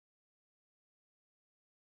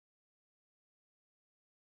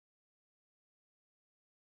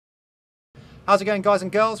How's it going, guys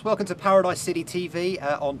and girls? Welcome to Paradise City TV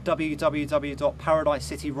on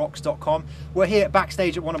www.paradisecityrocks.com. We're here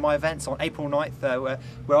backstage at one of my events on April 9th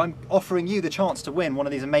where I'm offering you the chance to win one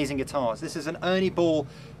of these amazing guitars. This is an Ernie Ball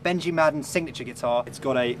Benji Madden signature guitar. It's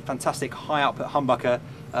got a fantastic high output humbucker,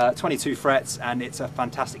 22 frets, and it's a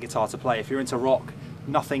fantastic guitar to play. If you're into rock,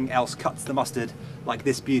 nothing else cuts the mustard like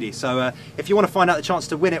this beauty. So if you want to find out the chance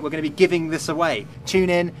to win it, we're going to be giving this away. Tune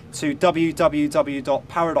in to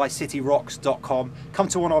www.paradisecityrocks.com, come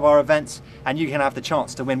to one of our events, and you can have the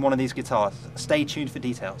chance to win one of these guitars. Stay tuned for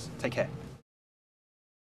details. Take care.